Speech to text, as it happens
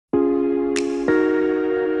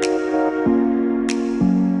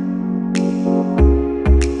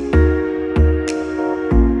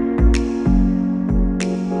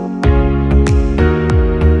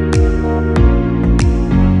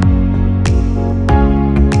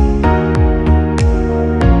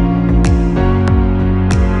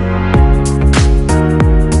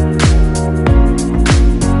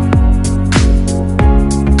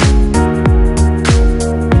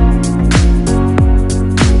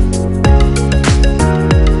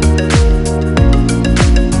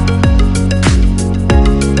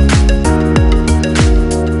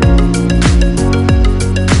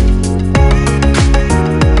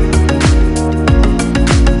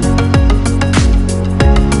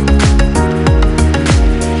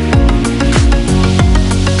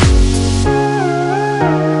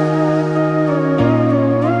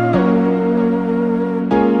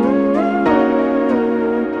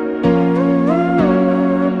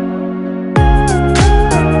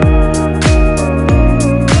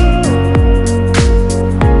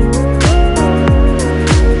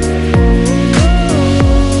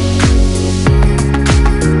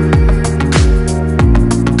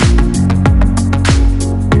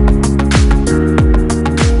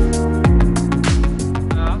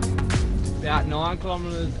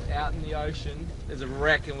ocean. There's a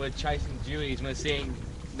wreck and we're chasing dewies and we're seeing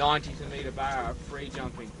 90-metre barra free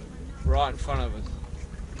jumping right in front of us.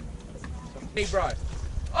 Hey, bro.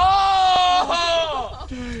 Oh!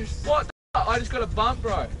 Dude. What the f? I just got a bump,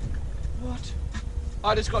 bro. What?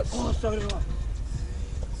 I just got... Oh, so did I.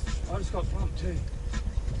 I just got bumped too.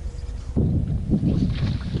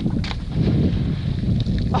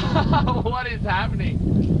 What is happening?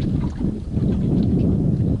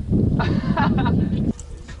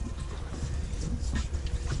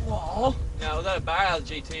 Whoa. Now, was that a barra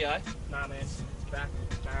GT, eh? Nah, man. It's back.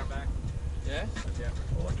 Barra back. Yeah? Yeah.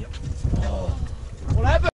 Oh, yep. Oh. What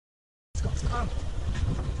happened? It's got some.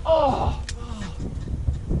 Oh.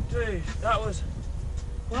 Dude, that was...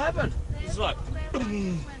 What happened? It's like...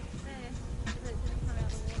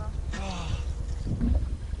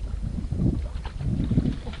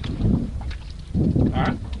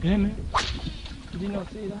 Alright. Yeah, man. Did you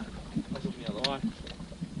not see that? I was looking the other way.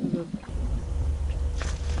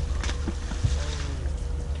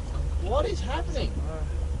 What is happening?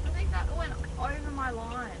 I think that went over my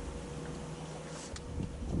line.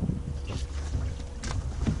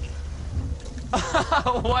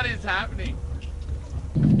 What is happening?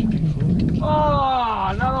 Oh,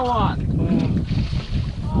 another one.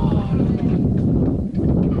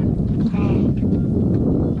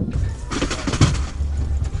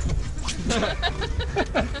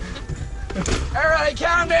 Alright,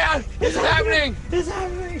 calm down. It's happening. It's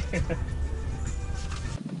happening.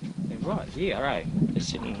 They're right here, eh? They're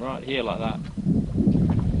sitting right here like that.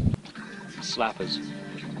 Slappers.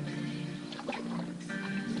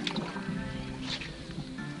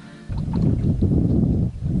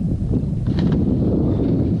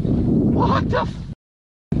 What the f?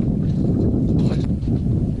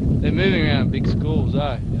 They're moving around big schools,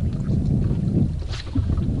 eh?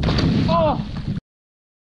 Oh!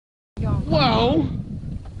 Whoa!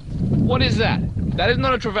 What is that? That is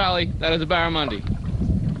not a trevally, that is a barramundi.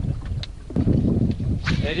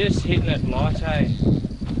 They're just hitting it light, eh?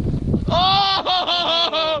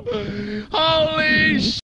 Oh! Holy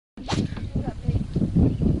sh!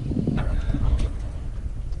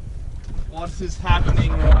 What is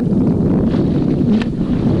happening right?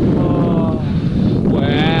 Oh,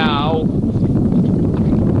 wow!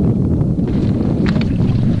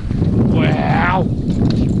 Wow!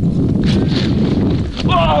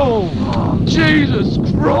 Oh! Jesus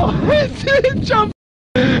Christ! Jump!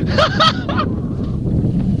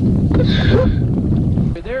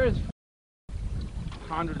 There is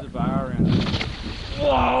hundreds of bar around it.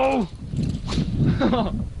 Whoa!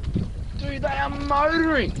 Dude, they are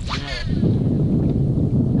motoring!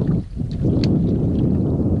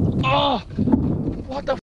 Oh! What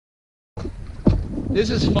the f? This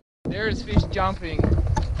is fun. There is fish jumping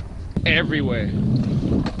everywhere.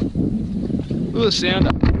 Look at the sound.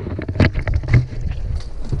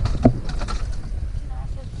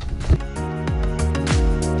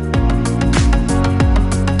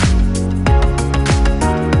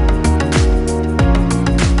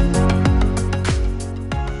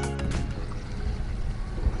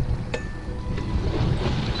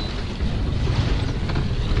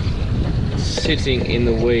 Sitting in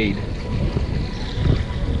the weed.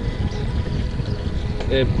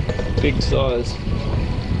 They're big size.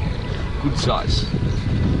 Good size.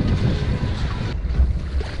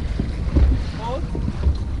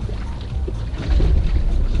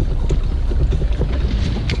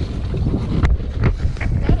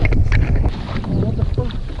 What the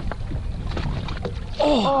fuck?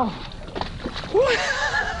 Oh! What?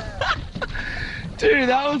 Dude,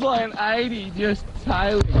 that was like an 80 just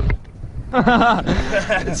tailing.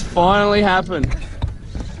 It's finally happened.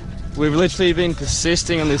 We've literally been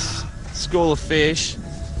persisting on this school of fish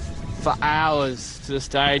for hours to the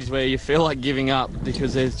stage where you feel like giving up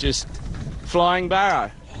because there's just flying barrow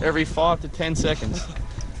every 5 to 10 seconds.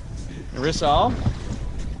 Rissole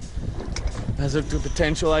has a good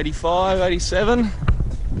potential 85, 87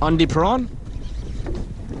 on prawn.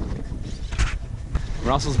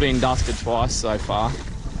 Russell's been dusted twice so far.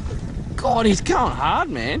 God, he's going hard,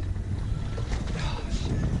 man.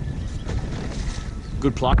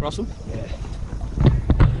 Good pluck, Russell? Yeah.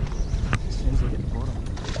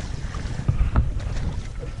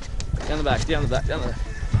 Down the back, down the back, down the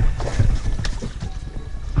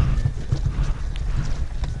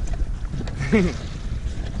back.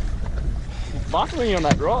 Buckling on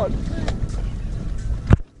that rod.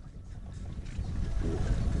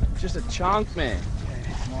 Just a chunk, man.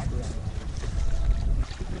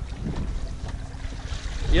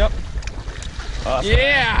 Yep. Awesome.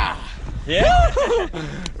 Yeah! Yeah?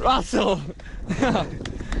 Russell!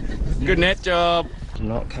 Good net job.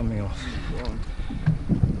 Not coming off.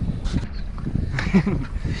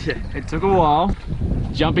 It took a while.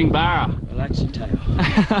 Jumping barra. Relax your tail.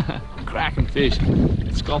 Cracking fish.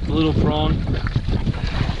 It's got the little prawn.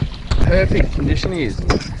 Perfect condition he is.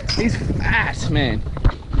 He's fat, man.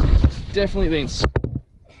 Definitely been.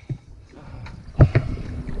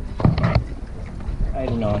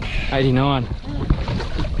 89. 89.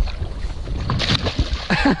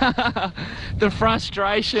 The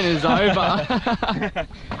frustration is over.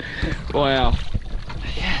 Wow.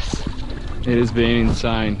 Yes. It has been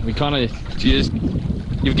insane. We kind of just,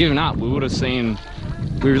 you've given up. We would have seen,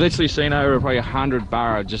 we've literally seen over probably 100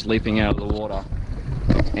 barra just leaping out of the water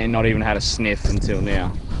and not even had a sniff until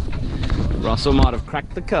now. Russell might have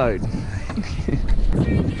cracked the code.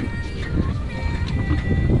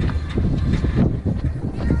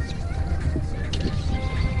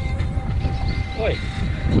 Oi.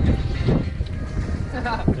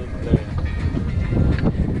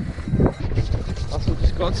 Russell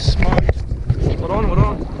just got smoked. What on, what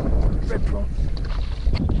on? Red prawn.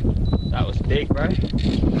 That was big, bro.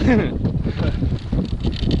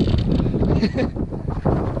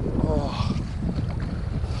 Oh.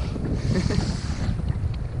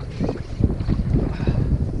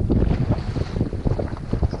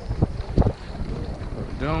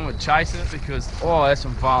 We're chasing it because, oh, there's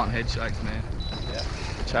some violent head shakes, man. Yeah.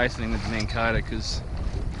 Chasing him with the Nankota because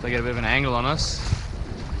they get a bit of an angle on us.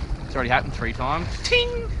 It's already happened 3 times.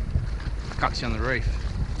 Ting! Cuts you on the reef.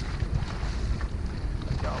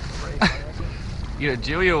 Go off the reef, I reckon. You got a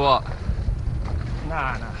Dewey or what?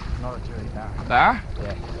 Nah, not a Dewey, nah. Bar?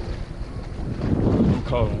 Yeah. I'm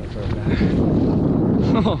calling it for a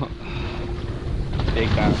bar. Big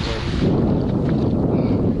bar too.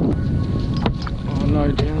 Oh no,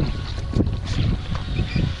 down.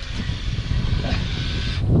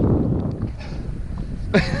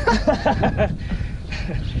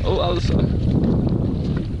 Oh, other side.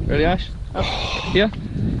 Ready, Ash? Up. Here?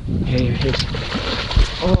 Here, here.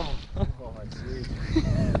 Oh. Oh, it's huge.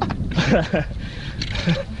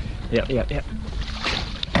 Yep.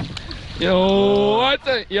 Yo, what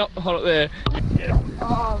the? Yep, hold it there.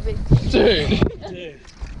 Oh, big. Dude.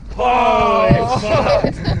 Holy fuck!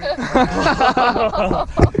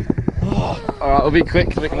 Alright, we'll be quick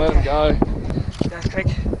because we can let him go. Go quick.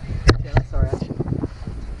 Yeah, that's alright.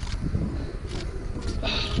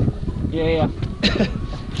 Yeah.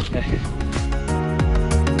 Okay.